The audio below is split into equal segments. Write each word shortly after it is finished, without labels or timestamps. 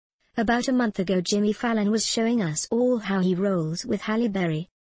About a month ago Jimmy Fallon was showing us all how he rolls with Halle Berry.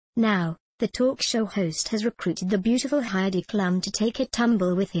 Now, the talk show host has recruited the beautiful Heidi Klum to take a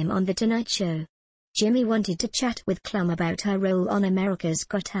tumble with him on The Tonight Show. Jimmy wanted to chat with Klum about her role on America's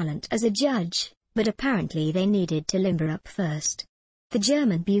Got Talent as a judge, but apparently they needed to limber up first. The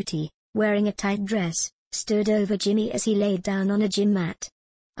German beauty, wearing a tight dress, stood over Jimmy as he laid down on a gym mat.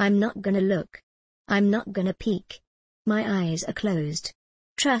 "I'm not gonna look. I'm not gonna peek. My eyes are closed.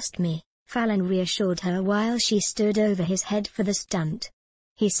 Trust me," Fallon reassured her while she stood over his head for the stunt.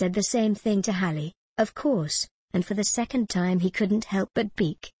 He said the same thing to Halle, of course, and for the second time he couldn't help but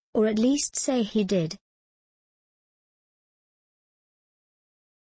peek, or at least say he did.